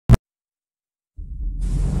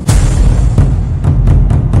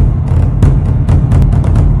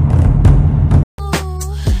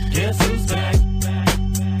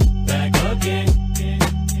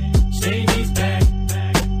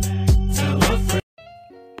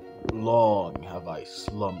I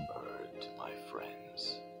slumbered, my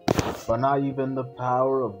friends. But not even the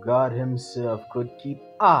power of God Himself could keep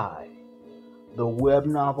the web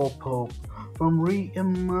novel Pope, from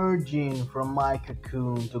re-emerging from my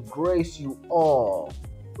cocoon to grace you all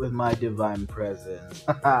with my divine presence.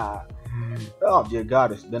 Oh dear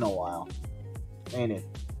God, it's been a while, ain't it?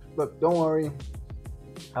 Look, don't worry,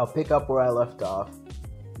 I'll pick up where I left off.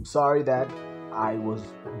 I'm sorry that I was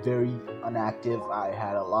very inactive. I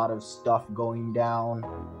had a lot of stuff going down,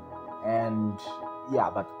 and yeah,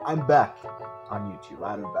 but I'm back on YouTube.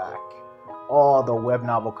 I'm back. All the web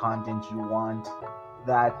novel content you want,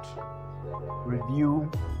 that review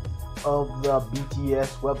of the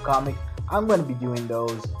BTS webcomic, I'm going to be doing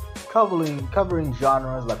those, covering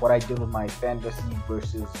genres like what I did with my fantasy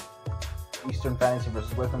versus Eastern fantasy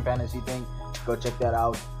versus Western fantasy thing. Go check that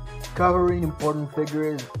out. Covering important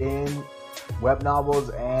figures in web novels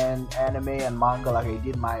and anime and manga, like I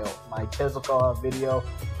did my Tezuka video.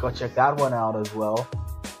 Go check that one out as well.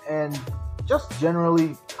 And just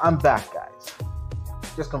generally, I'm back, guys.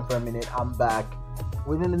 Just confirming it, I'm back.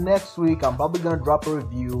 Within the next week, I'm probably gonna drop a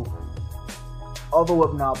review of a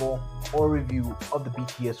web novel or review of the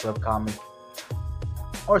BTS webcomic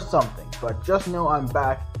or something. But just know I'm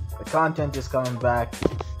back. The content is coming back,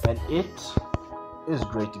 and it is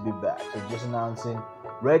great to be back. So just announcing,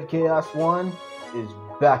 Red Chaos 1 is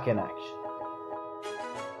back in action.